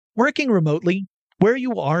Working remotely, where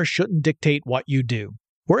you are shouldn't dictate what you do.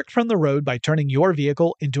 Work from the road by turning your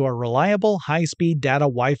vehicle into a reliable high-speed data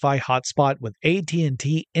Wi-Fi hotspot with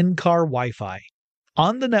AT&T in-car Wi-Fi.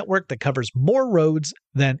 On the network that covers more roads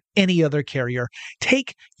than any other carrier,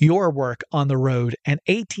 take your work on the road and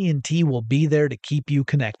AT&T will be there to keep you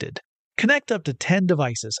connected. Connect up to 10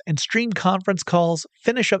 devices and stream conference calls,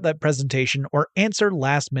 finish up that presentation, or answer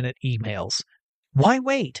last-minute emails. Why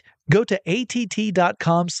wait? Go to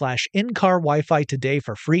att.com/in-car Wi-Fi today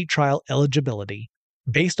for free trial eligibility.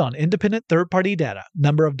 Based on independent third-party data,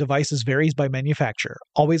 number of devices varies by manufacturer.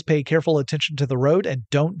 Always pay careful attention to the road and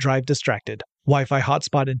don't drive distracted. Wi-Fi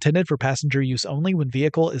hotspot intended for passenger use only when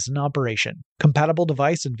vehicle is in operation. Compatible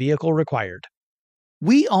device and vehicle required.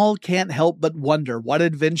 We all can't help but wonder what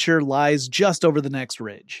adventure lies just over the next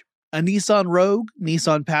ridge. A Nissan Rogue,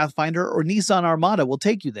 Nissan Pathfinder, or Nissan Armada will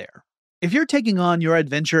take you there. If you're taking on your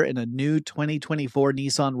adventure in a new 2024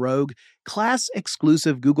 Nissan Rogue,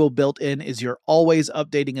 class-exclusive Google built-in is your always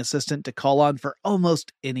updating assistant to call on for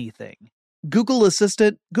almost anything. Google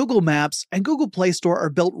Assistant, Google Maps, and Google Play Store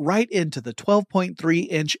are built right into the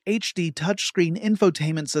 12.3-inch HD touchscreen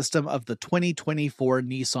infotainment system of the 2024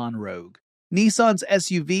 Nissan Rogue. Nissan's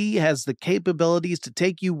SUV has the capabilities to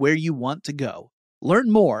take you where you want to go.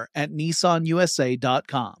 Learn more at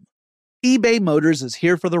nissanusa.com. eBay Motors is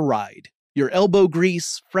here for the ride. Your elbow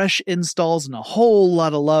grease, fresh installs, and a whole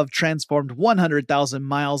lot of love transformed 100,000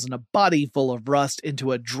 miles and a body full of rust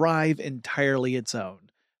into a drive entirely its own.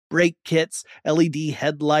 Brake kits, LED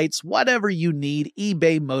headlights, whatever you need,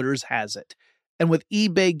 eBay Motors has it. And with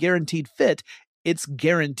eBay Guaranteed Fit, it's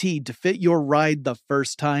guaranteed to fit your ride the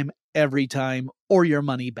first time, every time, or your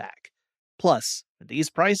money back. Plus, at these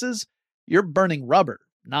prices, you're burning rubber,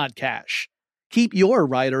 not cash. Keep your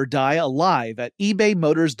ride or die alive at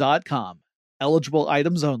ebaymotors.com. Eligible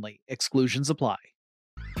items only. Exclusions apply.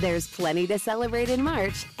 There's plenty to celebrate in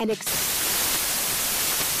March and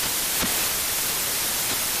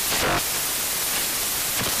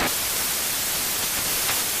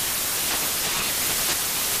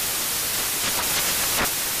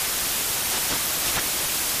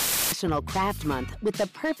National Craft Month with the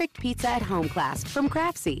perfect pizza at home class from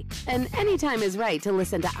Craftsy. And anytime is right to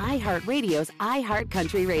listen to iHeartRadio's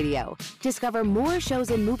iHeartCountry Radio. Discover more shows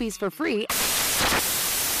and movies for free.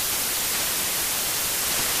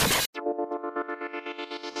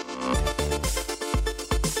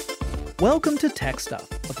 Welcome to Tech Stuff,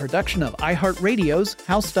 a production of iHeartRadio's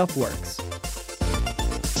How Stuff Works.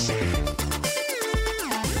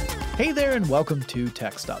 Hey there and welcome to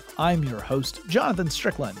Tech Stuff. I'm your host, Jonathan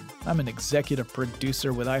Strickland. I'm an executive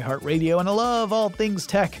producer with iHeartRadio and I love all things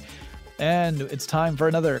tech. And it's time for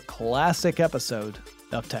another classic episode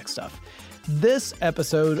of Tech Stuff. This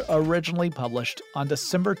episode originally published on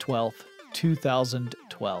December 12th,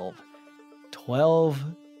 2012.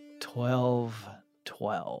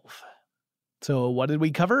 12. So what did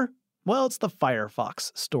we cover? Well, it's the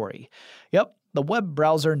Firefox story. Yep. The web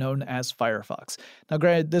browser known as Firefox. Now,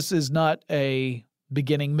 granted, this is not a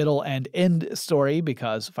beginning, middle, and end story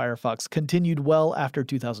because Firefox continued well after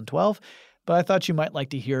 2012, but I thought you might like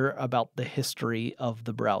to hear about the history of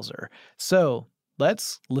the browser. So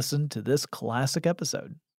let's listen to this classic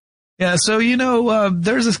episode. Yeah, so,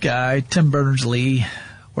 there's this guy, Tim Berners-Lee,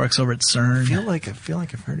 works over at CERN. I feel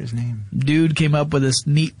like I've heard his name. Dude came up with this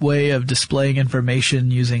neat way of displaying information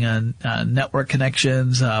using network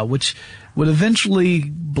connections, which would eventually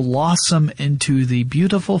blossom into the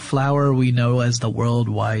beautiful flower we know as the World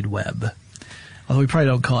Wide Web. Although we probably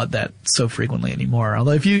don't call it that so frequently anymore.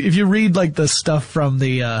 Although if you read like the stuff from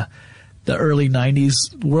the early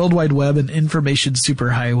 90s, World Wide Web and information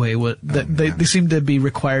superhighway, they seem to be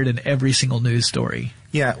required in every single news story.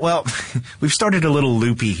 Yeah, well, we've started a little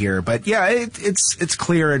loopy here, but yeah, it's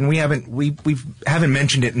clear, and we haven't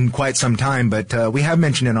mentioned it in quite some time, but we have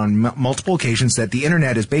mentioned it on multiple occasions that the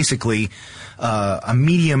internet is basically a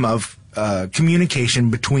medium of communication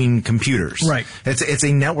between computers. Right. It's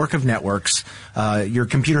a network of networks. Your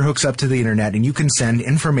computer hooks up to the internet, and you can send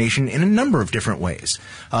information in a number of different ways.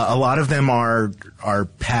 A lot of them are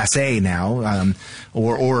passé now,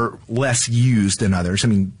 or less used than others. I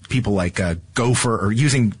mean, people like Gopher, or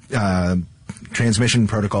using transmission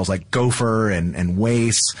protocols like Gopher and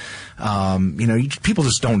Waze. People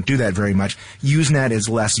just don't do that very much. Usenet is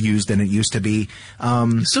less used than it used to be.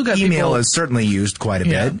 Still got email is certainly used quite a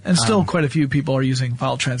bit. And still quite a few people are using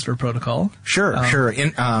file transfer protocol. Sure.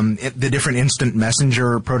 The different instant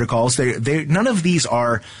messenger protocols, none of these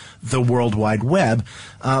are the World Wide Web.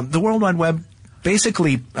 The World Wide Web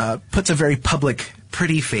basically puts a very public,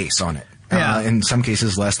 pretty face on it. Yeah. In some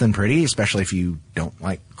cases less than pretty, especially if you don't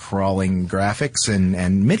like crawling graphics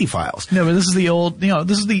and MIDI files. No, but this is the old,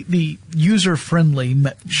 this is the user-friendly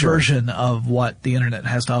version of what the internet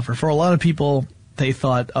has to offer. For a lot of people, they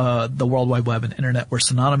thought the World Wide Web and internet were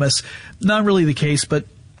synonymous. Not really the case, but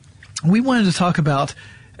we wanted to talk about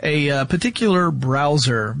a particular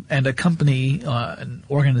browser and a company, an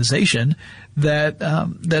organization that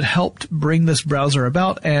helped bring this browser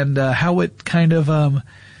about, and how it kind of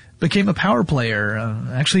became a power player.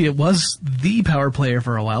 Actually, it was the power player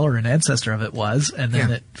for a while, or an ancestor of it was, and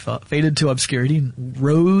then it faded to obscurity and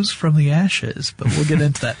rose from the ashes. But we'll get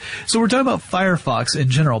into that. So we're talking about Firefox in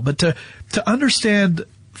general, but to understand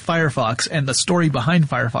Firefox and the story behind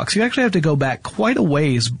Firefox, you actually have to go back quite a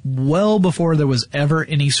ways, well before there was ever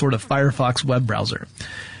any sort of Firefox web browser.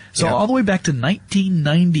 So all the way back to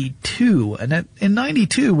 1992, and in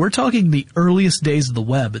 92, we're talking the earliest days of the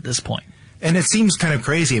web at this point. And it seems kind of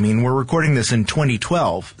crazy. I mean, we're recording this in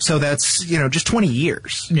 2012, so that's, just 20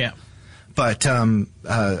 years. Yeah. But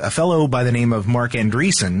a fellow by the name of Mark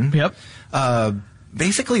Andreessen,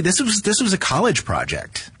 basically this was a college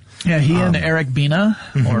project. Yeah, he and Eric Bina,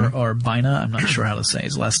 or Bina, I'm not sure how to say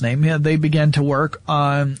his last name. Yeah, they began to work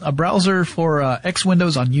on a browser for X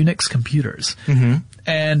Windows on Unix computers. Mm-hmm.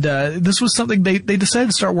 And this was something they decided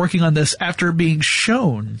to start working on this after being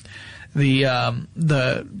shown the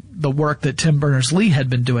work that Tim Berners-Lee had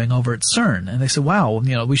been doing over at CERN. And they said, wow,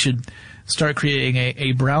 we should start creating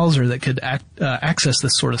a browser that could access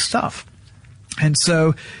this sort of stuff. And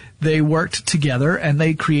so they worked together and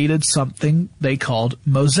they created something they called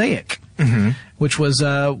Mosaic, which was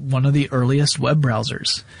one of the earliest web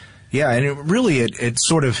browsers. Yeah, and it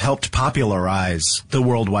sort of helped popularize the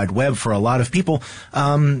World Wide Web for a lot of people.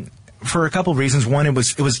 For a couple of reasons. One, it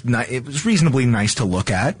was reasonably nice to look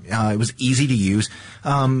at. It was easy to use,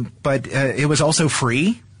 but it was also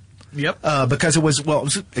free. Yep. Because it was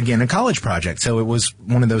again a college project, so it was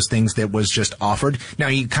one of those things that was just offered. Now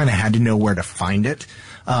you kind of had to know where to find it.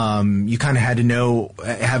 You kind of had to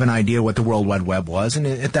have an idea what the World Wide Web was, and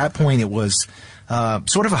at that point it was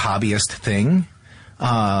sort of a hobbyist thing.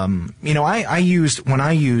 I used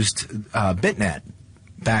BitNet.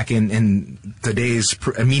 Back in the days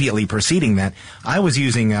immediately preceding that, I was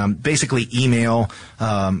using basically email,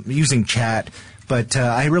 using chat, but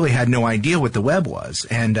I really had no idea what the web was.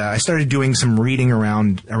 And I started doing some reading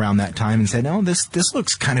around that time and said, "Oh, this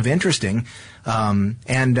looks kind of interesting." I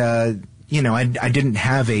didn't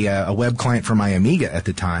have a web client for my Amiga at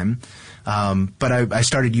the time, but I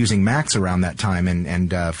started using Macs around that time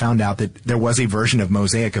and found out that there was a version of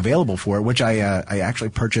Mosaic available for it, which I actually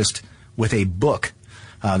purchased with a book.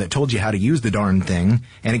 That told you how to use the darn thing,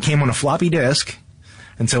 and it came on a floppy disk,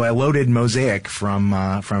 and so I loaded Mosaic from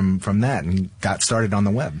that and got started on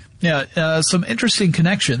the web. Yeah, some interesting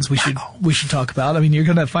connections we should talk about. I mean, you're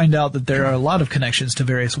going to find out that there are a lot of connections to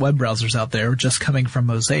various web browsers out there just coming from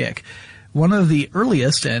Mosaic. One of the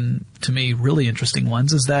earliest, and to me really interesting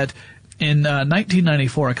ones, is that in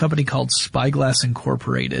 1994, a company called Spyglass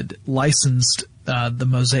Incorporated licensed the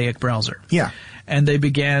Mosaic browser. Yeah. And they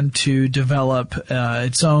began to develop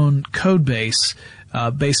its own code base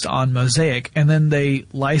based on Mosaic, and then they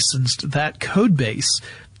licensed that code base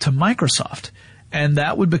to Microsoft, and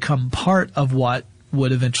that would become part of what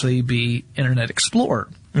would eventually be Internet Explorer.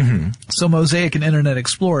 Mm-hmm. So Mosaic and Internet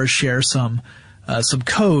Explorer share some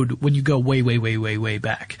code when you go way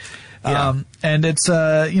back. Yeah. And it's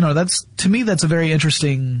that's, to me, that's a very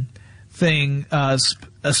interesting thing,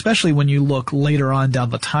 especially when you look later on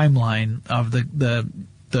down the timeline of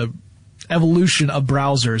the evolution of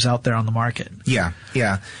browsers out there on the market. Yeah.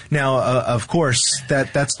 Now, of course,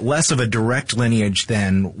 that's less of a direct lineage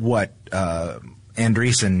than what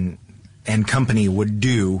Andreessen and company would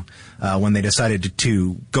do when they decided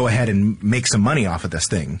to go ahead and make some money off of this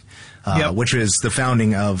thing, which is the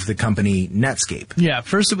founding of the company Netscape. Yeah,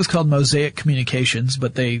 first it was called Mosaic Communications,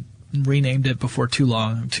 but they renamed it before too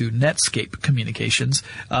long to Netscape Communications,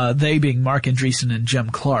 they being Mark Andreessen and Jim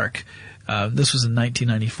Clark. This was in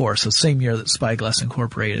 1994, so same year that Spyglass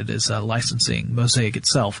Incorporated is licensing Mosaic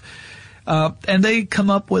itself. And they come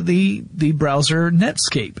up with the browser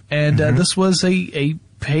Netscape, and this was a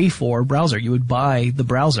pay-for browser. You would buy the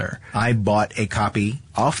browser. I bought a copy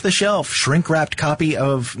off the shelf, shrink-wrapped copy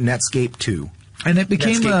of Netscape 2. And it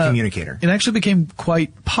became Netscape Communicator. It actually became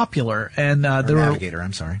quite popular, and there Navigator.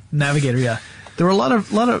 I'm sorry. Navigator, yeah. There were a lot of.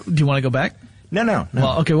 Do you want to go back? No.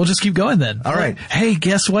 Well, okay, we'll just keep going then. All right. Hey,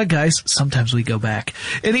 guess what, guys? Sometimes we go back.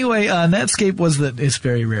 Anyway, Netscape it's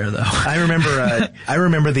very rare though. I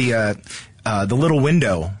remember the little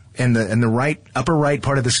window in the upper right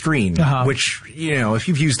part of the screen, which, if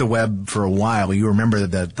you've used the web for a while, you remember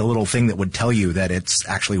the little thing that would tell you that it's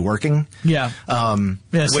actually working. Yeah.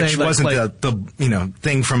 Which wasn't the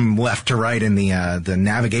thing from left to right in the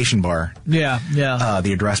navigation bar. Yeah.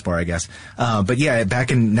 The address bar, I guess. But yeah,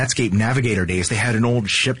 back in Netscape Navigator days, they had an old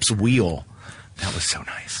ship's wheel. That was so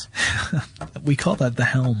nice. We call that the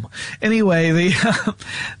helm. Anyway,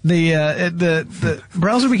 the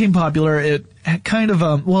browser became popular. It kind of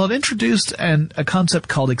it introduced a concept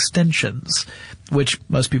called extensions, which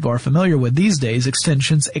most people are familiar with these days.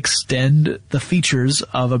 Extensions extend the features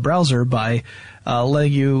of a browser by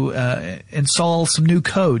letting you install some new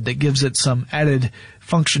code that gives it some added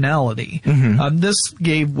functionality. Mm-hmm. This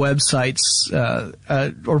gave websites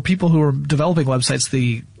or people who were developing websites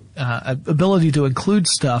the ability to include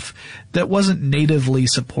stuff that wasn't natively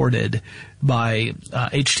supported by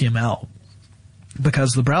HTML,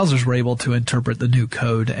 because the browsers were able to interpret the new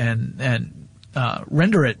code and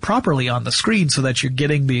render it properly on the screen so that you're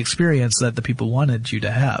getting the experience that the people wanted you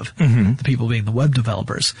to have, the people being the web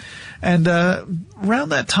developers. And around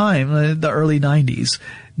that time, the early 90s,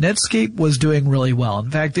 Netscape was doing really well.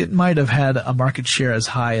 In fact, it might have had a market share as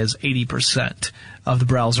high as 80% of the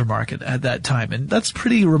browser market at that time. And that's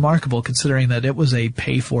pretty remarkable considering that it was a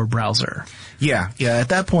pay-for browser. Yeah. At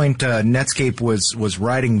that point, Netscape was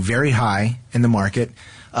riding very high in the market.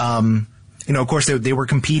 Of course, they were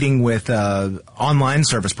competing with online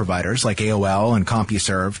service providers like AOL and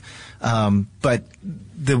CompuServe. But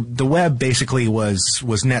the web basically was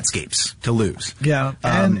Netscape's to lose. Yeah.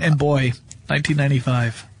 And boy,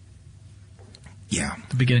 1995. Yeah.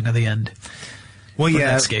 The beginning of the end. Well,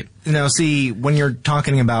 yeah. Netscape. Now, see, when you're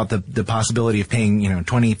talking about the possibility of paying, $20,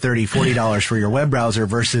 $30, $40 for your web browser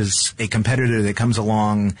versus a competitor that comes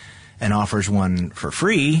along and offers one for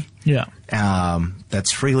free. Yeah.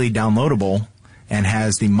 That's freely downloadable and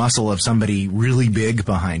has the muscle of somebody really big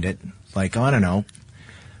behind it. Like, I don't know,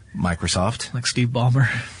 Microsoft. Like Steve Ballmer.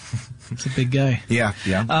 It's a big guy. Yeah.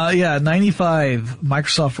 95,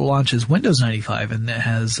 Microsoft launches Windows 95, and it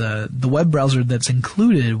has the web browser that's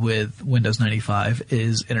included with Windows 95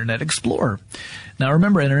 is Internet Explorer. Now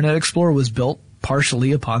remember, Internet Explorer was built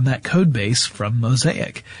partially upon that code base from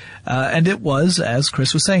Mosaic. And it was, as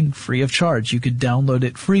Chris was saying, free of charge. You could download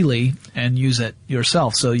it freely and use it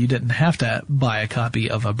yourself, so you didn't have to buy a copy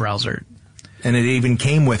of a browser. And it even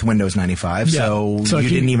came with Windows 95, so you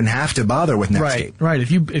didn't even have to bother with Netscape. Right.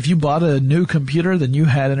 If you bought a new computer, then you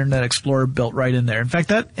had Internet Explorer built right in there. In fact,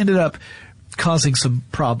 that ended up causing some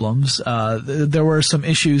problems. There were some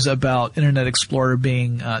issues about Internet Explorer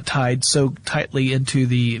being tied so tightly into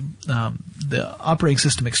the operating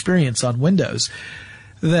system experience on Windows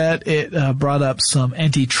that it brought up some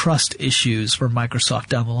antitrust issues for Microsoft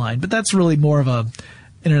down the line. But that's really more of a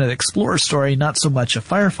Internet Explorer story, not so much a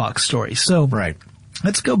Firefox story. So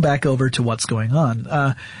let's go back over to what's going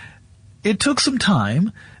on. It took some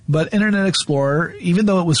time, but Internet Explorer, even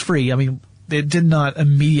though it was free, it did not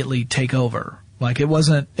immediately take over. Like it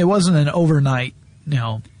wasn't an overnight,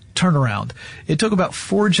 turnaround. It took about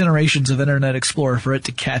 4 generations of Internet Explorer for it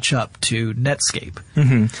to catch up to Netscape.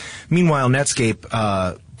 Mm-hmm. Meanwhile,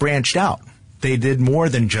 Netscape branched out. They did more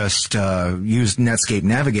than just use Netscape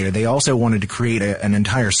Navigator. They also wanted to create an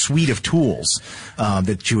entire suite of tools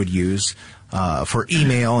that you would use for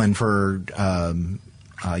email and for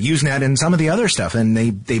Usenet and some of the other stuff. And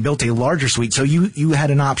they built a larger suite. So you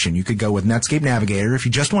had an option. You could go with Netscape Navigator if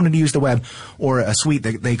you just wanted to use the web, or a suite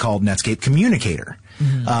that they called Netscape Communicator,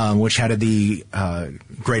 which had the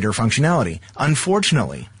greater functionality.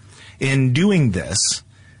 Unfortunately, in doing this,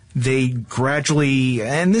 they gradually,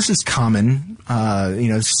 and this is common,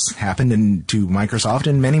 this happened to Microsoft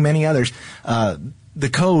and many, many others, the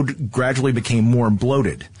code gradually became more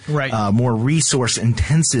bloated, more resource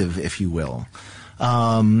intensive, if you will,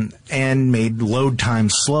 and made load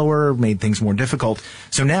times slower, made things more difficult.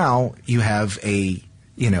 So now you have a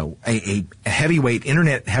heavyweight,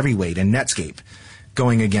 internet heavyweight in Netscape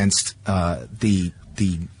going against the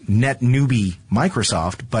net newbie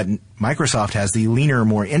Microsoft, but Microsoft has the leaner,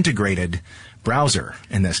 more integrated browser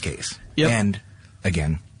in this case. Yep. And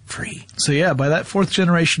again, free. So yeah, by that 4th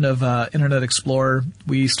generation of Internet Explorer,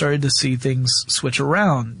 we started to see things switch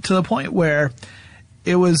around to the point where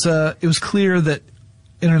it was clear that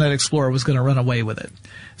Internet Explorer was going to run away with it.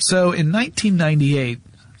 So in 1998,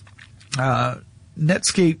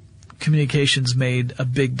 Netscape Communications made a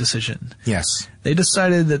big decision. Yes. They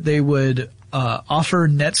decided that they would offer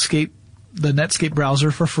the Netscape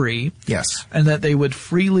browser for free. Yes. And that they would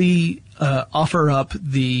freely offer up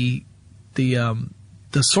the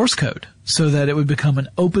source code so that it would become an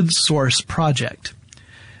open source project.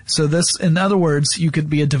 So this, in other words, you could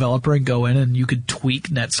be a developer and go in and you could tweak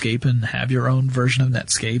Netscape and have your own version of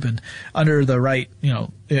Netscape, and under the right,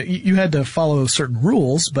 you had to follow certain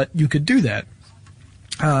rules, but you could do that.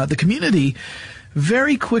 The community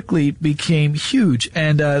very quickly became huge,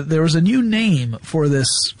 and there was a new name for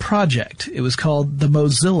this project. It was called the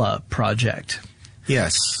Mozilla Project.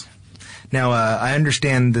 Yes. Now, I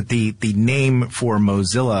understand that the name for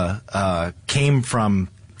Mozilla came from,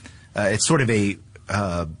 it's sort of a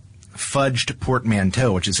fudged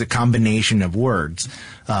portmanteau, which is a combination of words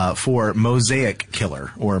for mosaic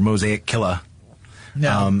killer or mosaic killer.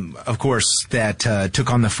 No. Of course, that took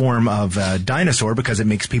on the form of dinosaur because it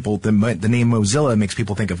makes people, the name Mozilla makes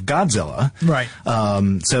people think of Godzilla. Right.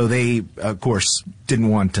 So they, of course, didn't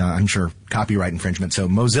want, I'm sure, copyright infringement. So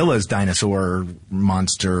Mozilla's dinosaur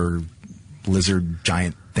monster lizard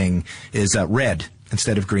giant thing is red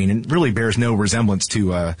instead of green, and really bears no resemblance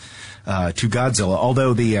to Godzilla.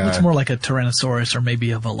 Although it's more like a Tyrannosaurus or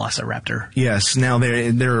maybe a Velociraptor. Yes. Now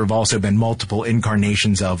there have also been multiple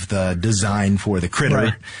incarnations of the design for the critter,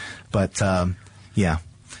 right. But yeah.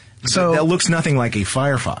 So that looks nothing like a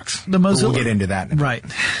Firefox. The Mozilla, we'll get into that. Right.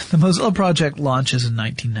 The Mozilla project launches in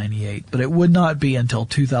 1998, but it would not be until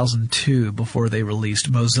 2002 before they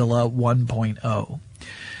released Mozilla 1.0.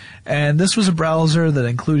 And this was a browser that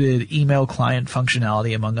included email client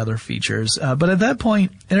functionality, among other features. But at that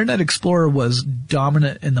point, Internet Explorer was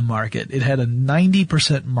dominant in the market. It had a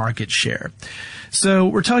 90% market share. So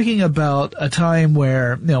we're talking about a time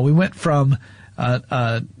where, we went from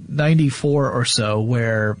 94 or so,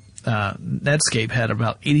 where Netscape had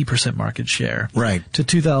about 80% market share, right, to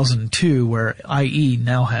 2002, where IE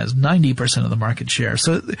now has 90% of the market share.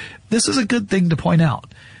 So this is a good thing to point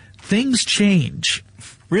out. Things change.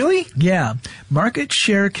 Really? Yeah. Market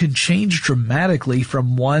share can change dramatically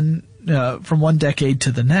from one decade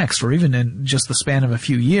to the next, or even in just the span of a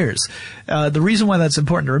few years. The reason why that's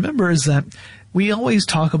important to remember is that we always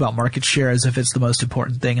talk about market share as if it's the most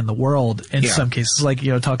important thing in the world. In some cases, like,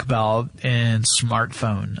 talk about in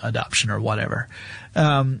smartphone adoption or whatever.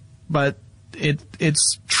 But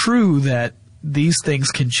it's true that these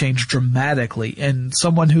things can change dramatically, and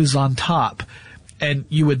someone who's on top, and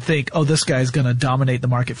you would think, oh, this guy's going to dominate the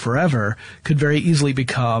market forever, could very easily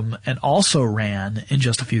become an also-ran in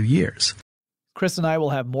just a few years. Chris and I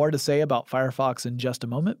will have more to say about Firefox in just a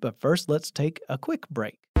moment, but first let's take a quick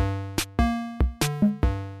break.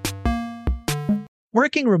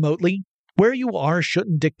 Working remotely, where you are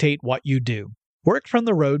shouldn't dictate what you do. Work from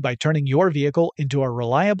the road by turning your vehicle into a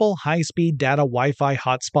reliable high-speed data Wi-Fi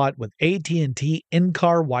hotspot with AT&T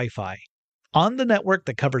in-car Wi-Fi. On the network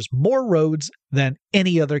that covers more roads than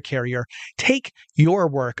any other carrier, take your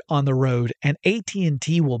work on the road, and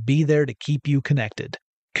AT&T will be there to keep you connected.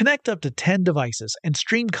 Connect up to 10 devices and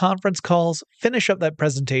stream conference calls, finish up that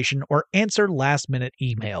presentation, or answer last-minute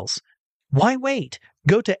emails. Why wait?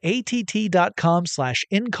 Go to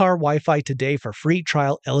att.com/in-car Wi-Fi today for free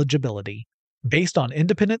trial eligibility. Based on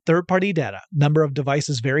independent third-party data, number of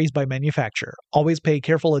devices varies by manufacturer. Always pay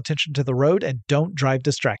careful attention to the road and don't drive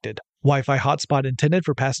distracted. Wi-Fi hotspot intended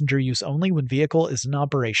for passenger use only when vehicle is in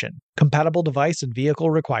operation. Compatible device and vehicle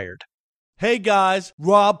required. Hey guys,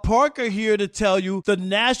 Rob Parker here to tell you the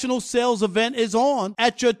national sales event is on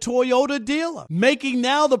at your Toyota dealer, making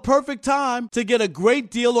now the perfect time to get a great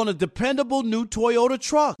deal on a dependable new Toyota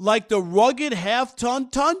truck like the rugged half-ton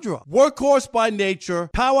Tundra. Workhorse by nature,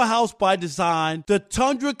 powerhouse by design, the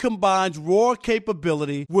Tundra combines raw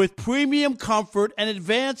capability with premium comfort and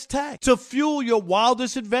advanced tech to fuel your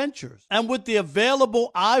wildest adventures. And with the available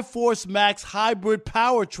iForce Max hybrid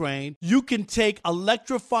powertrain, you can take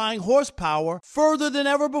electrifying horsepower further than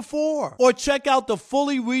ever before. Or check out the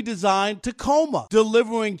fully redesigned Tacoma,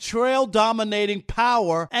 delivering trail-dominating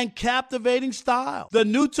power and captivating style. The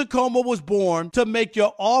new Tacoma was born to make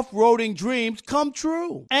your off-roading dreams come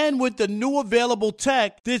true. And with the new available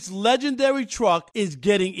tech, this legendary truck is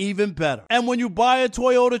getting even better. And when you buy a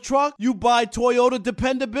Toyota truck, you buy Toyota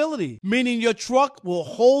dependability, meaning your truck will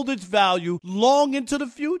hold its value long into the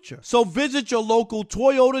future. So visit your local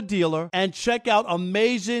Toyota dealer and check out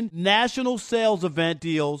amazing national sales event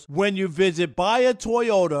deals when you visit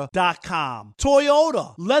buyatoyota.com.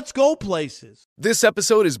 Toyota, let's go places. This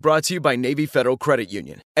episode is brought to you by Navy Federal Credit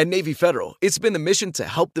Union. At Navy Federal, it's been the mission to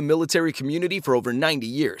help the military community for over 90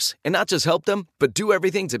 years. And not just help them, but do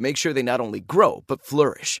everything to make sure they not only grow, but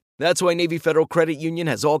flourish. That's why Navy Federal Credit Union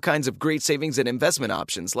has all kinds of great savings and investment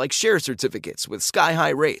options like share certificates with sky-high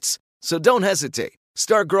rates. So don't hesitate.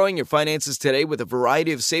 Start growing your finances today with a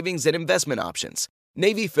variety of savings and investment options.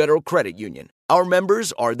 Navy Federal Credit Union. Our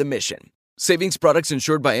members are the mission. Savings products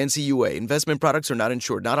insured by NCUA. Investment products are not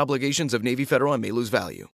insured, not obligations of Navy Federal and may lose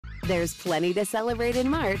value. There's plenty to celebrate in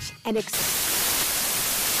March and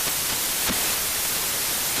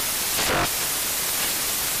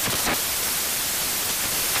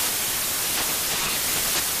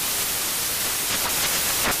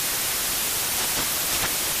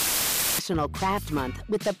National Craft Month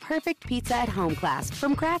with the perfect pizza at home class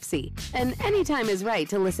from Craftsy. And anytime is right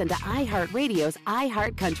to listen to iHeartRadio's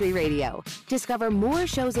iHeart Country Radio. Discover more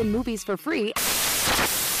shows and movies for free.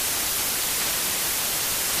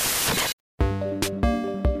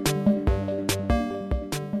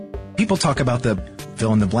 People talk about the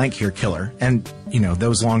fill-in-the-blank here killer, and,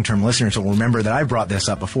 those long-term listeners will remember that I brought this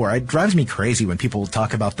up before. It drives me crazy when people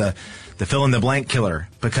talk about the fill-in-the-blank killer,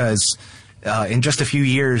 because in just a few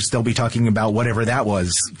years, they'll be talking about whatever that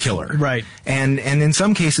was killer. Right. And in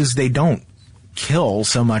some cases, they don't kill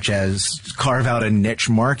so much as carve out a niche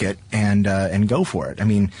market and go for it. I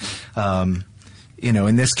mean,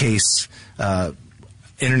 in this case,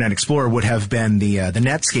 Internet Explorer would have been the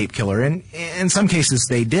Netscape killer, and in some cases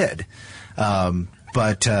they did.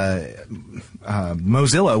 But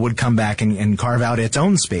Mozilla would come back and carve out its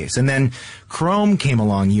own space. And then Chrome came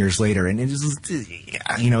along years later, and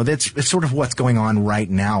it's sort of what's going on right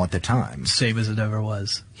now at the time. Same as it ever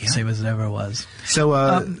was. Yeah. Same as it ever was. So,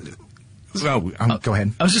 go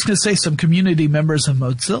ahead. I was just going to say some community members of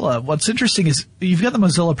Mozilla. What's interesting is you've got the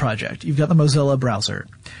Mozilla project. You've got the Mozilla browser.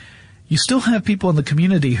 You still have people in the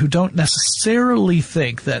community who don't necessarily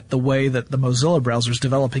think that the way that the Mozilla browser is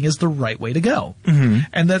developing is the right way to go. Mm-hmm.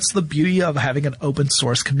 And that's the beauty of having an open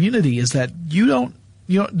source community, is that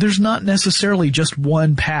there's not necessarily just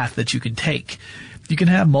one path that you can take. You can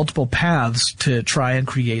have multiple paths to try and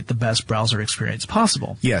create the best browser experience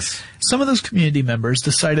possible. Yes. Some of those community members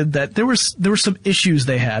decided that there were some issues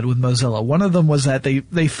they had with Mozilla. One of them was that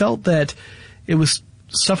they felt that it was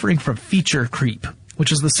suffering from feature creep,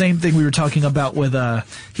 which is the same thing we were talking about with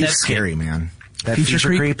He's Netscape. Scary, man. That feature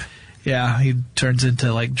creep. Yeah, he turns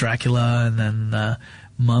into like Dracula and then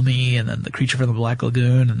Mummy and then the creature from the Black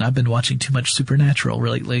Lagoon. And I've been watching too much Supernatural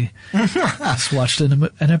lately. Just watched an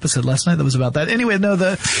episode last night that was about that. Anyway, no,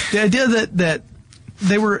 the idea that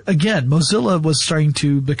they were, again, Mozilla was starting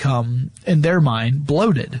to become, in their mind,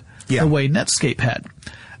 bloated the way Netscape had.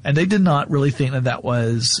 And they did not really think that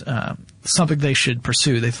was something they should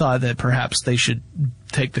pursue. They thought that perhaps they should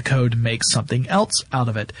take the code and make something else out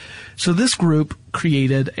of it. So this group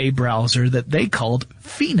created a browser that they called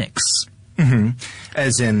Phoenix. Mm-hmm.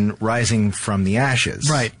 As in rising from the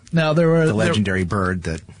ashes. Right. Now there were the legendary bird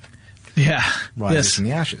that rises from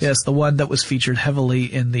the ashes. Yes, the one that was featured heavily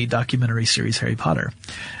in the documentary series Harry Potter.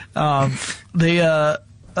 But it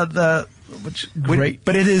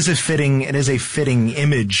is a fitting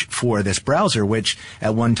image for this browser, which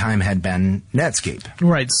at one time had been Netscape.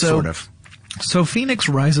 Right. Sort of. So Phoenix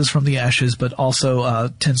rises from the ashes, but also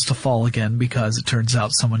tends to fall again because it turns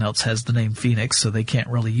out someone else has the name Phoenix, so they can't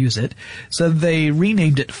really use it. So they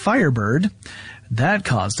renamed it Firebird. That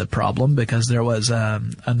caused a problem because there was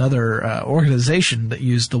another organization that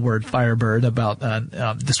used the word Firebird about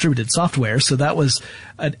distributed software. So that was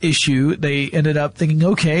an issue. They ended up thinking,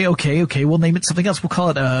 okay, we'll name it something else. We'll call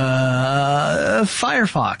it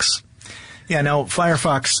Firefox. Yeah, now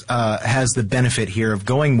Firefox has the benefit here of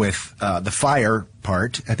going with the fire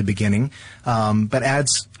part at the beginning, but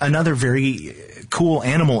adds another very cool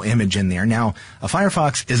animal image in there. Now, a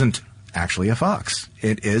Firefox isn't actually a fox.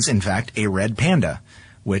 It is, in fact, a red panda,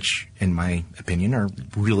 which, in my opinion, are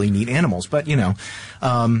really neat animals. But,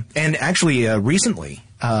 and actually, recently,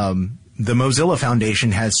 the Mozilla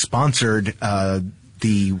Foundation has sponsored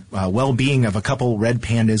the well-being of a couple red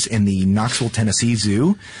pandas in the Knoxville, Tennessee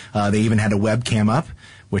Zoo. They even had a webcam up,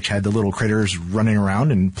 which had the little critters running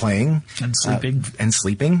around and playing. And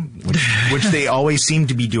sleeping. Which they always seem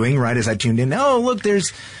to be doing right as I tuned in. Oh, look,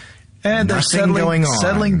 there's... And they're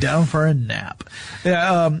settling down for a nap.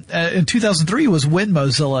 In 2003 was when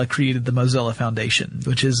Mozilla created the Mozilla Foundation,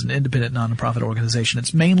 which is an independent non-profit organization.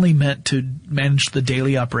 It's mainly meant to manage the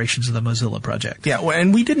daily operations of the Mozilla project. Yeah, well,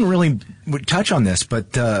 and we didn't really touch on this,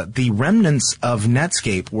 but the remnants of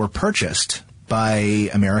Netscape were purchased by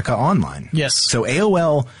America Online. Yes. So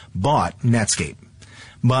AOL bought Netscape,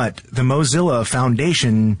 but the Mozilla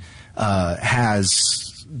Foundation has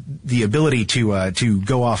the ability to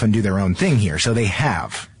go off and do their own thing here. So they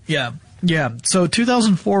have. Yeah. So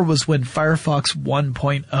 2004 was when Firefox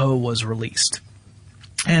 1.0 was released.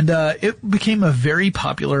 And it became a very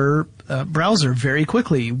popular browser very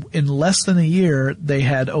quickly. In less than a year, they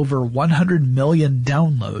had over 100 million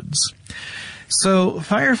downloads. So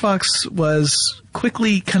Firefox was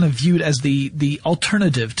quickly kind of viewed as the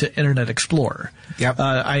alternative to Internet Explorer. Yep.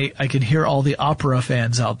 I can hear all the Opera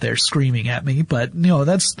fans out there screaming at me, but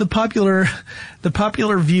that's the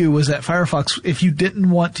popular view was that Firefox, if you didn't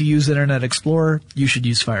want to use Internet Explorer, you should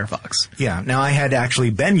use Firefox. Yeah. Now I had actually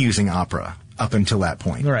been using Opera up until that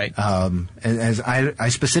point. Right. As I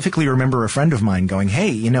specifically remember a friend of mine going,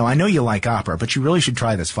 hey, I know you like Opera, but you really should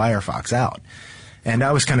try this Firefox out. And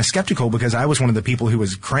I was kind of skeptical because I was one of the people who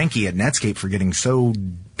was cranky at Netscape for getting so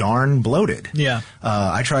darn bloated. Yeah.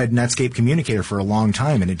 I tried Netscape Communicator for a long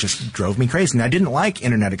time, and it just drove me crazy. And I didn't like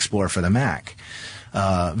Internet Explorer for the Mac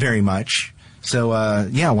very much. So,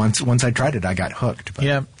 once I tried it, I got hooked. But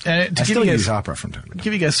yeah. And I still use Opera from time to time. To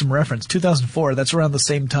give you guys some reference, 2004, that's around the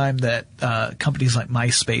same time that companies like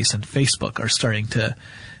MySpace and Facebook are starting to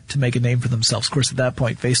make a name for themselves. Of course, at that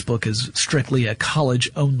point, Facebook is strictly a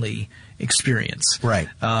college-only experience. Right.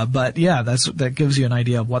 But yeah, that gives you an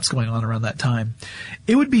idea of what's going on around that time.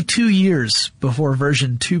 It would be 2 years before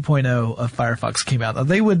version 2.0 of Firefox came out. Now,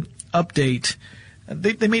 they would update.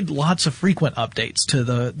 They made lots of frequent updates to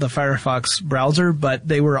the Firefox browser, but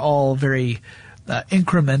they were all very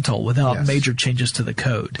incremental without major changes to the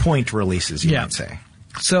code. Point releases, you might say.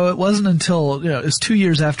 So it wasn't until, it was 2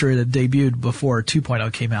 years after it had debuted before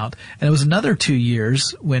 2.0 came out. And it was another 2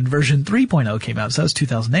 years when version 3.0 came out. So that was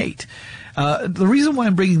 2008. The reason why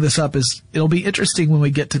I'm bringing this up is it'll be interesting when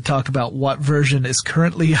we get to talk about what version is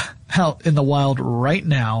currently out in the wild right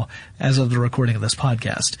now as of the recording of this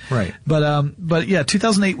podcast. Right. But yeah,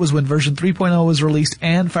 2008 was when version 3.0 was released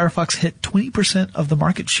and Firefox hit 20% of the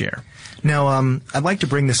market share. Now, I'd like to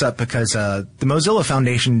bring this up because the Mozilla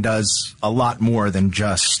Foundation does a lot more than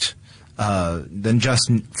just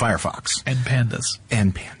Firefox. And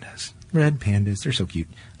pandas. Red pandas. They're so cute.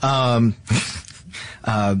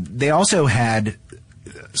 They also had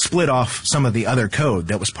split off some of the other code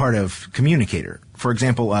that was part of Communicator. For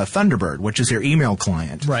example, Thunderbird, which is their email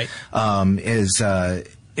client, right,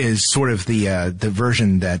 is sort of the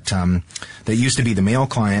version that used to be the mail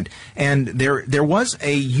client, and there was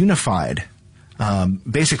a unified,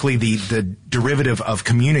 basically the derivative of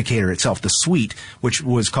Communicator itself, the suite, which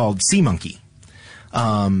was called SeaMonkey,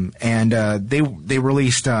 and they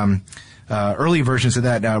released early versions of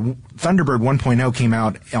that. Thunderbird 1.0 came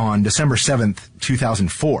out on December 7th,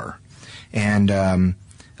 2004, and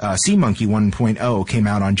SeaMonkey 1.0 came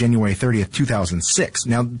out on January 30th, 2006.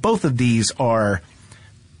 Now, both of these are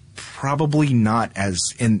probably not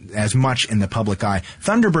as much in the public eye.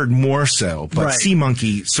 Thunderbird more so, but right.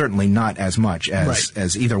 SeaMonkey certainly not as much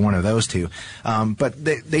as either one of those two. But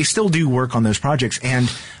they still do work on those projects,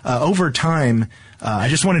 and over time, I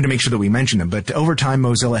just wanted to make sure that we mentioned them. But over time,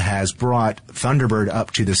 Mozilla has brought Thunderbird up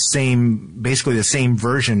to basically the same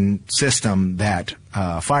version system that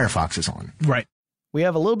Firefox is on. Right. We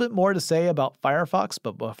have a little bit more to say about Firefox,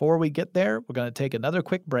 but before we get there, we're going to take another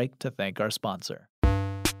quick break to thank our sponsor.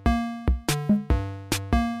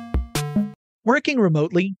 Working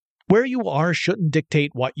remotely, where you are shouldn't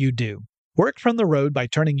dictate what you do. Work from the road by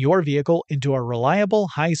turning your vehicle into a reliable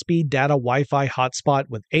high-speed data Wi-Fi hotspot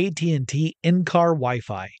with AT&T in-car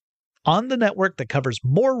Wi-Fi. On the network that covers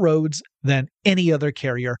more roads than any other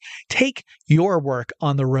carrier, take your work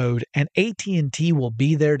on the road and AT&T will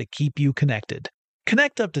be there to keep you connected.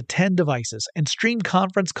 Connect up to 10 devices and stream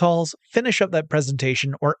conference calls, finish up that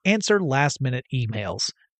presentation, or answer last-minute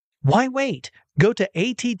emails. Why wait? Go to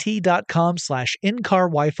att.com/in-car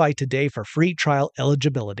Wi-Fi today for free trial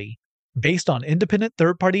eligibility. Based on independent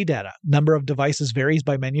third-party data, number of devices varies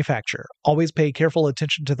by manufacturer. Always pay careful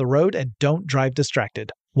attention to the road and don't drive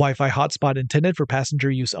distracted. Wi-Fi hotspot intended for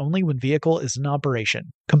passenger use only when vehicle is in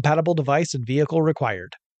operation. Compatible device and vehicle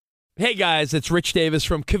required. Hey guys, it's Rich Davis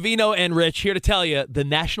from Covino and Rich here to tell you the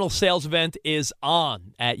national sales event is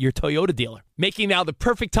on at your Toyota dealer, making now the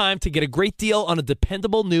perfect time to get a great deal on a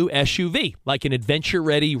dependable new SUV like an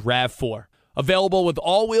adventure-ready RAV4. Available with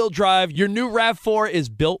all-wheel drive, your new RAV4 is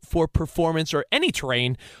built for performance or any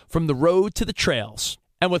terrain from the road to the trails.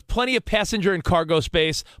 And with plenty of passenger and cargo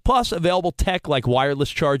space, plus available tech like wireless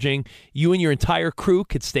charging, you and your entire crew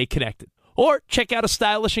could stay connected. Or check out a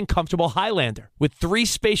stylish and comfortable Highlander with 3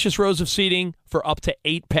 spacious rows of seating for up to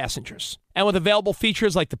 8 passengers. And with available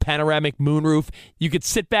features like the panoramic moonroof, you could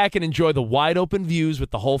sit back and enjoy the wide-open views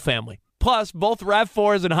with the whole family. Plus, both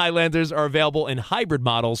RAV4s and Highlanders are available in hybrid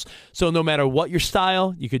models, so no matter what your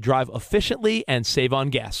style, you could drive efficiently and save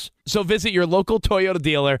on gas. So visit your local Toyota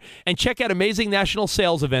dealer and check out amazing national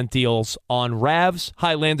sales event deals on RAVs,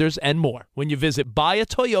 Highlanders, and more when you visit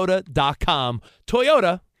buyatoyota.com.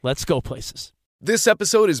 Toyota, let's go places. This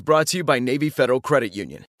episode is brought to you by Navy Federal Credit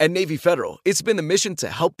Union. At Navy Federal, it's been the mission to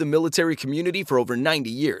help the military community for over 90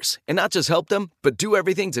 years. And not just help them, but do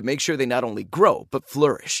everything to make sure they not only grow, but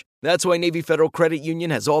flourish. That's why Navy Federal Credit Union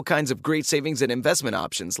has all kinds of great savings and investment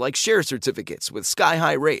options like share certificates with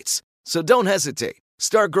sky-high rates. So don't hesitate.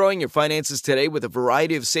 Start growing your finances today with a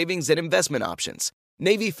variety of savings and investment options.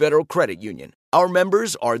 Navy Federal Credit Union. Our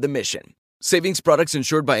members are the mission. Savings products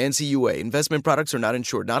insured by NCUA. Investment products are not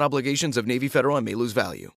insured, not obligations of Navy Federal and may lose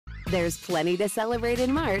value. There's plenty to celebrate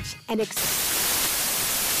in March and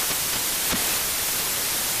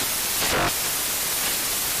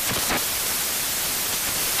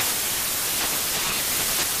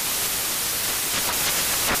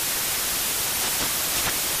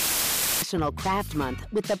National Craft Month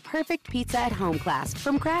with the perfect pizza at home class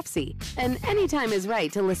from Craftsy. And anytime is right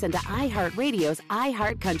to listen to iHeartRadio's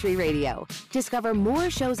iHeartCountry Radio. Discover more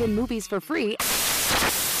shows and movies for free.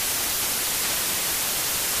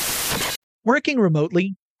 Working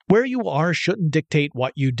remotely, where you are shouldn't dictate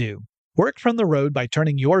what you do. Work from the road by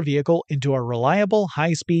turning your vehicle into a reliable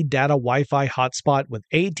high-speed data Wi-Fi hotspot with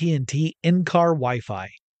AT&T in-car Wi-Fi.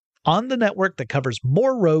 On the network that covers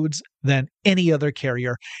more roads than any other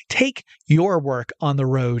carrier, take your work on the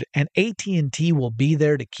road and AT&T will be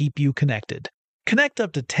there to keep you connected. Connect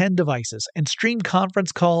up to 10 devices and stream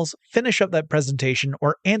conference calls, finish up that presentation,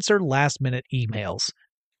 or answer last-minute emails.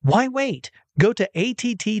 Why wait? Go to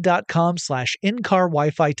att.com/in-car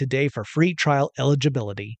Wi-Fi today for free trial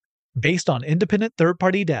eligibility. Based on independent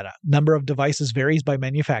third-party data, number of devices varies by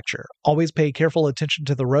manufacturer. Always pay careful attention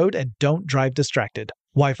to the road and don't drive distracted.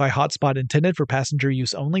 Wi-Fi hotspot intended for passenger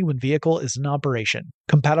use only when vehicle is in operation.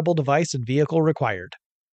 Compatible device and vehicle required.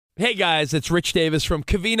 Hey guys, it's Rich Davis from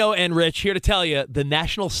Covino and Rich here to tell you the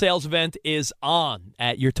national sales event is on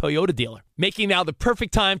at your Toyota dealer, making now the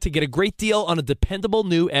perfect time to get a great deal on a dependable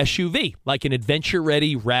new SUV like an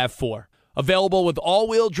adventure-ready RAV4. Available with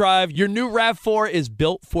all-wheel drive, your new RAV4 is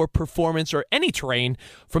built for performance or any terrain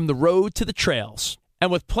from the road to the trails. And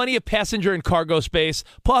with plenty of passenger and cargo space,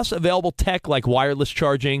 plus available tech like wireless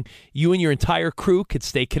charging, you and your entire crew could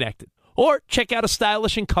stay connected. Or check out a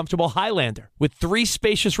stylish and comfortable Highlander with 3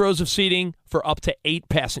 spacious rows of seating for up to 8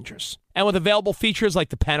 passengers. And with available features like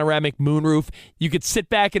the panoramic moonroof, you could sit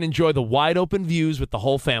back and enjoy the wide-open views with the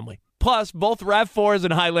whole family. Plus, both RAV4s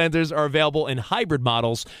and Highlanders are available in hybrid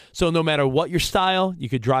models, so no matter what your style, you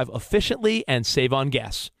could drive efficiently and save on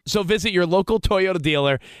gas. So visit your local Toyota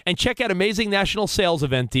dealer and check out amazing national sales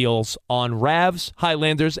event deals on RAVs,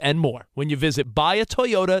 Highlanders, and more when you visit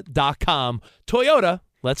buyatoyota.com. Toyota,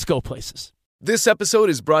 let's go places. This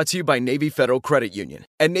episode is brought to you by Navy Federal Credit Union.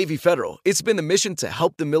 At Navy Federal, it's been the mission to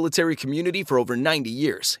help the military community for over 90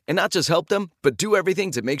 years. And not just help them, but do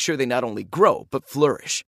everything to make sure they not only grow, but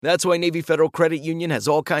flourish. That's why Navy Federal Credit Union has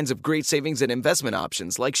all kinds of great savings and investment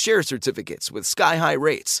options like share certificates with sky-high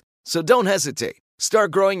rates. So don't hesitate.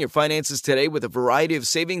 Start growing your finances today with a variety of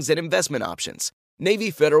savings and investment options.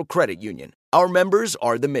 Navy Federal Credit Union. Our members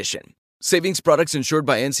are the mission. Savings products insured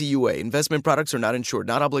by NCUA. Investment products are not insured,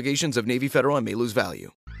 not obligations of Navy Federal and may lose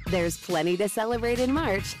value. There's plenty to celebrate in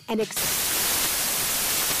March and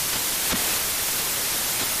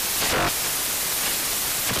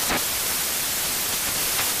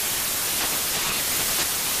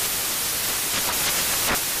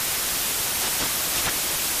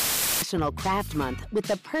National Craft Month with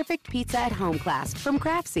the perfect pizza at home class from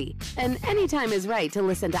Craftsy. And anytime is right to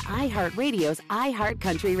listen to iHeartRadio's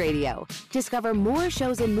iHeartCountry Radio. Discover more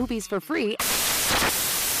shows and movies for free.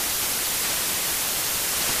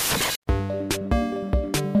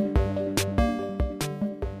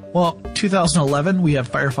 Well, 2011, we had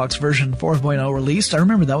Firefox version 4.0 released. I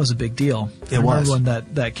remember that was a big deal. It was. When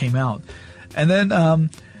that came out. And then,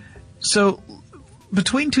 so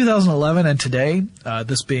between 2011 and today,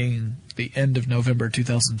 this being the end of November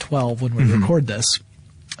 2012 when we record this,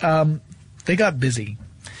 they got busy.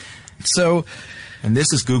 So, and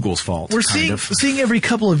this is Google's fault. We're seeing every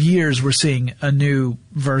couple of years we're seeing a new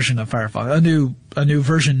version of Firefox, a new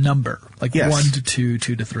version number, like 1 to 2,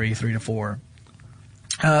 2 to 3, 3 to 4.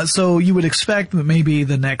 So you would expect that maybe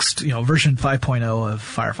the next, version 5.0 of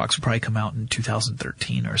Firefox would probably come out in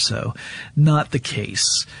 2013 or so. Not the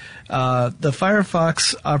case. The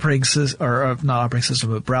Firefox operating system, or not operating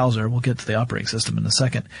system, but browser, we'll get to the operating system in a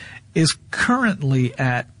second, is currently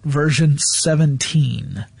at version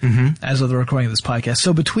 17 as of the recording of this podcast.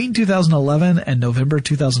 So between 2011 and November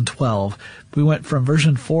 2012, we went from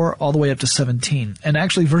version 4 all the way up to 17. And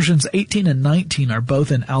actually versions 18 and 19 are both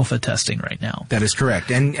in alpha testing right now. That is correct.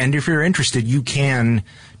 And if you're interested, you can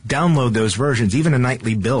download those versions, even a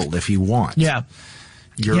nightly build if you want. Yeah.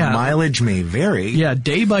 Your mileage may vary. Yeah,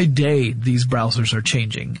 day by day, these browsers are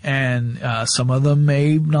changing, and some of them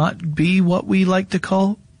may not be what we like to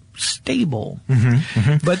call stable.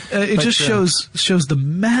 But it just shows the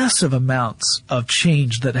massive amounts of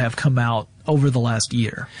change that have come out over the last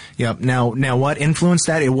year. Yep. Now what influenced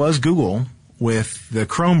that? It was Google with the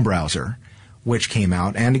Chrome browser, which came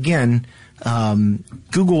out. And again,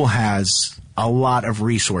 Google has a lot of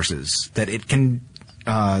resources that it can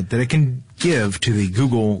give to the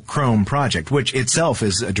Google Chrome project, which itself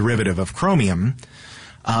is a derivative of Chromium.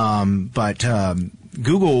 But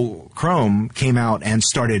Google Chrome came out and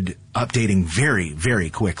started updating very, very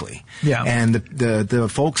quickly. Yeah. And the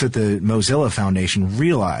folks at the Mozilla Foundation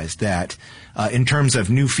realized that in terms of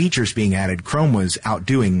new features being added, Chrome was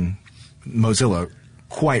outdoing Mozilla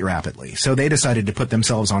quite rapidly. So they decided to put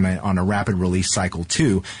themselves on a rapid release cycle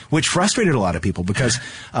too, which frustrated a lot of people because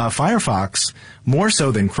Firefox, more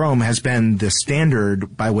so than Chrome, has been the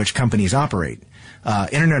standard by which companies operate.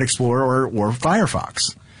 Internet Explorer or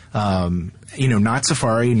Firefox. Not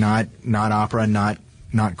Safari, not Opera, not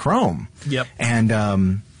Chrome. Yep.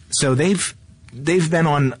 And so they've been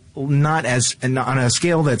on a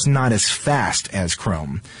scale that's not as fast as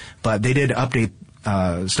Chrome, but they did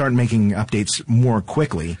start making updates more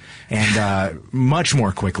quickly and much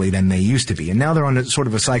more quickly than they used to be. And now they're on sort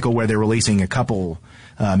of a cycle where they're releasing a couple,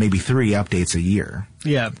 maybe 3 updates a year.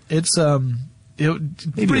 Yeah, it's maybe a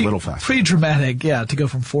little faster. Pretty dramatic, yeah, to go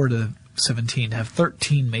from 4 to 17, to have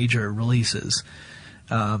 13 major releases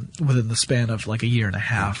within the span of like a year and a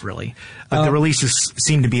half, really. But the releases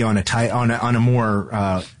seem to be on a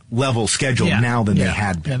more level schedule now than they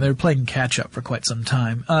had been. Yeah, they're playing catch up for quite some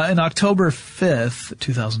time. In October 5th,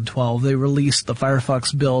 2012, they released the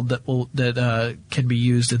Firefox build that can be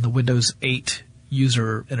used in the Windows 8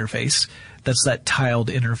 user interface. That's that tiled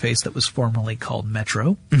interface that was formerly called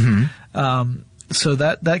Metro. So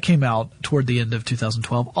that came out toward the end of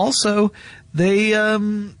 2012. Also,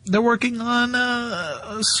 they're working on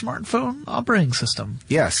a smartphone operating system.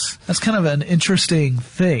 Yes, that's kind of an interesting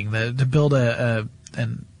thing to build an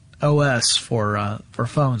OS for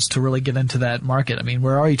phones to really get into that market. I mean,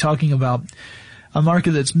 we're already talking about a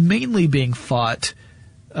market that's mainly being fought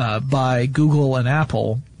by Google and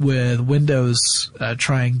Apple, with Windows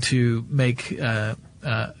trying to make a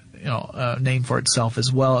name for itself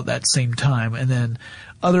as well at that same time, and then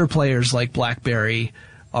other players like BlackBerry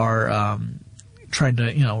are trying to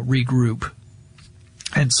regroup,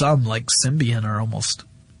 and some like Symbian are almost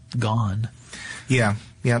gone. Yeah.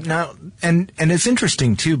 Now, and it's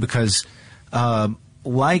interesting too because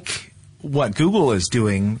like what Google is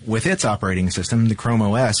doing with its operating system, the Chrome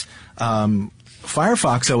OS,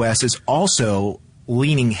 Firefox OS is also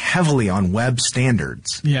leaning heavily on web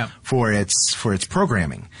standards for its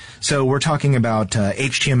programming. So we're talking about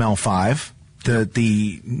HTML5,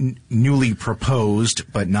 the newly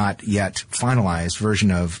proposed but not yet finalized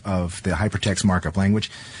version of the hypertext markup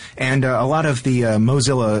language, and a lot of the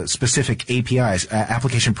Mozilla specific APIs,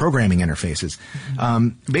 application programming interfaces.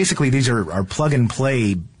 Basically, these are plug and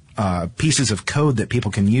play pieces of code that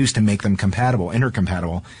people can use to make them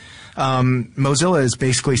intercompatible. Mozilla is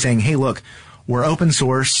basically saying, hey, look, we're open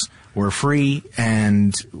source, we're free,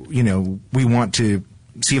 and we want to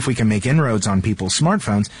see if we can make inroads on people's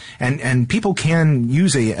smartphones, and people can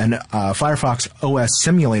use a Firefox OS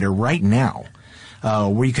simulator right now,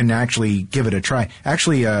 where you can actually give it a try.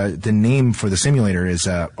 Actually, the name for the simulator is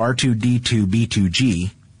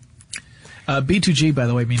R2D2B2G. B2G, by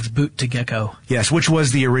the way, means boot to Gecko. Yes, which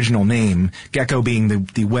was the original name. Gecko being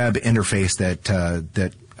the web interface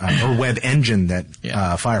or web engine that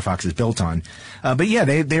Firefox is built on. But yeah,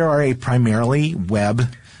 they are a primarily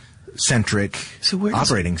web-centric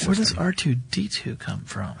operating system. Where does R2D2 come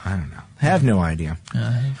from? I don't know. I have no idea.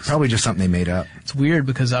 Probably just something they made up. It's weird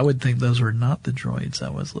because I would think those were not the droids I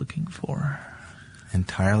was looking for.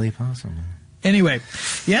 Entirely possible. Anyway,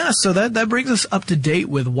 so that brings us up to date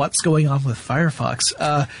with what's going on with Firefox.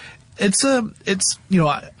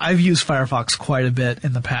 I've used Firefox quite a bit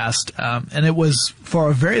in the past, and it was,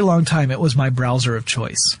 for a very long time, it was my browser of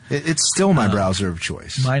choice. It's still my browser of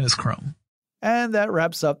choice. Mine is Chrome. And that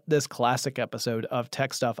wraps up this classic episode of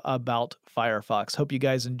Tech Stuff about Firefox. Hope you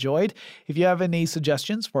guys enjoyed. If you have any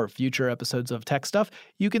suggestions for future episodes of Tech Stuff,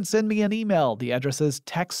 you can send me an email. The address is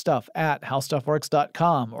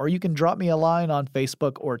techstuff@howstuffworks.com, or you can drop me a line on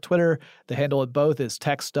Facebook or Twitter. The handle at both is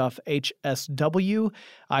TechStuffHSW.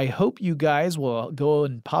 I hope you guys will go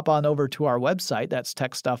and pop on over to our website. That's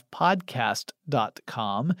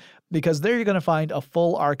techstuffpodcast.com, because there you're going to find a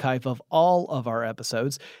full archive of all of our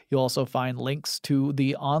episodes. You'll also find links to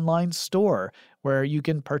the online store where you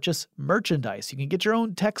can purchase merchandise. You can get your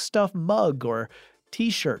own Tech Stuff mug or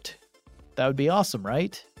t-shirt. That would be awesome,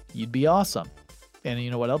 right? You'd be awesome. And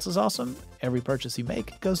you know what else is awesome? Every purchase you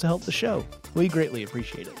make goes to help the show. We greatly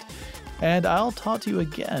appreciate it. And I'll talk to you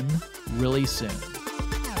again really soon.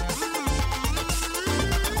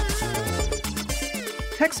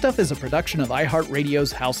 Tech Stuff is a production of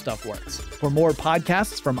iHeartRadio's How Stuff Works. For more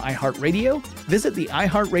podcasts from iHeartRadio, visit the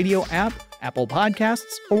iHeartRadio app, Apple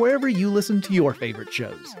Podcasts, or wherever you listen to your favorite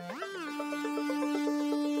shows.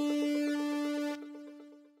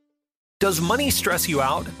 Does money stress you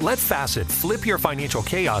out? Let Facet flip your financial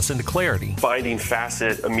chaos into clarity. Finding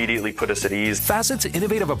Facet immediately put us at ease. Facet's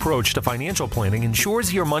innovative approach to financial planning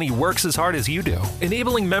ensures your money works as hard as you do,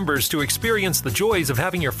 enabling members to experience the joys of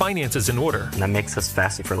having your finances in order. And that makes us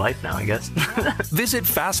Facet for life now, I guess. Visit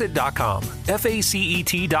Facet.com,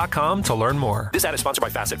 FACET.com to learn more. This ad is sponsored by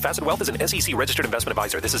Facet. Facet Wealth is an SEC registered investment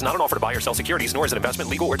advisor. This is not an offer to buy or sell securities, nor is it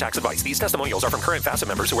investment, legal, or tax advice. These testimonials are from current Facet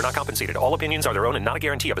members who are not compensated. All opinions are their own and not a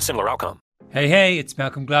guarantee of a similar outcome. Hey, it's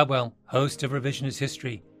Malcolm Gladwell, host of Revisionist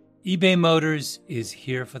History. eBay Motors is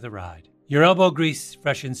here for the ride. Your elbow grease,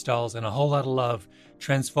 fresh installs, and a whole lot of love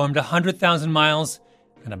transformed 100,000 miles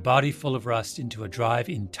and a body full of rust into a drive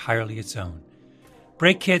entirely its own.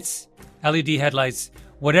 Brake kits, LED headlights,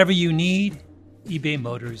 whatever you need, eBay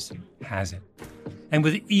Motors has it. And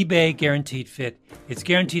with eBay Guaranteed Fit, it's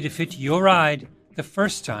guaranteed to fit your ride the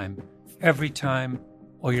first time, every time,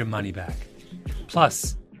 or your money back.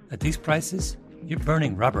 Plus, at these prices, you're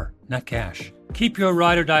burning rubber, not cash. Keep your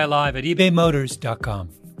ride or die alive at ebaymotors.com.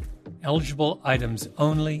 Eligible items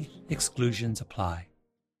only. Exclusions apply.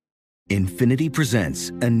 Infiniti presents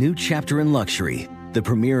a new chapter in luxury. The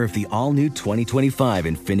premiere of the all-new 2025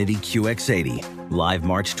 Infiniti QX80. Live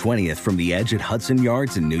March 20th from the Edge at Hudson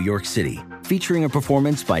Yards in New York City. Featuring a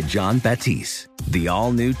performance by John Batiste. The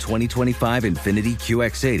all-new 2025 Infiniti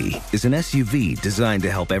QX80 is an SUV designed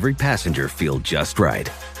to help every passenger feel just right.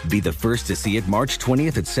 Be the first to see it March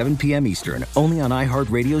 20th at 7 p.m. Eastern, only on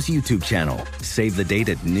iHeartRadio's YouTube channel. Save the date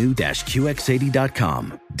at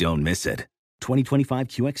new-QX80.com. Don't miss it. 2025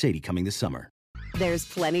 QX80 coming this summer. There's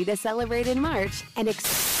plenty to celebrate in March and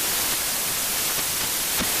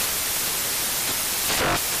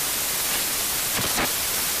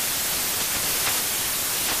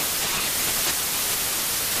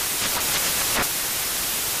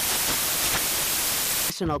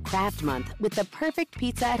Craft Month with the perfect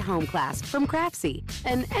pizza at home class from Craftsy.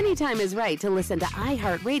 And anytime is right to listen to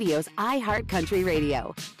iHeartRadio's iHeart Country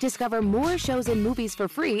Radio. Discover more shows and movies for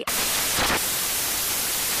free.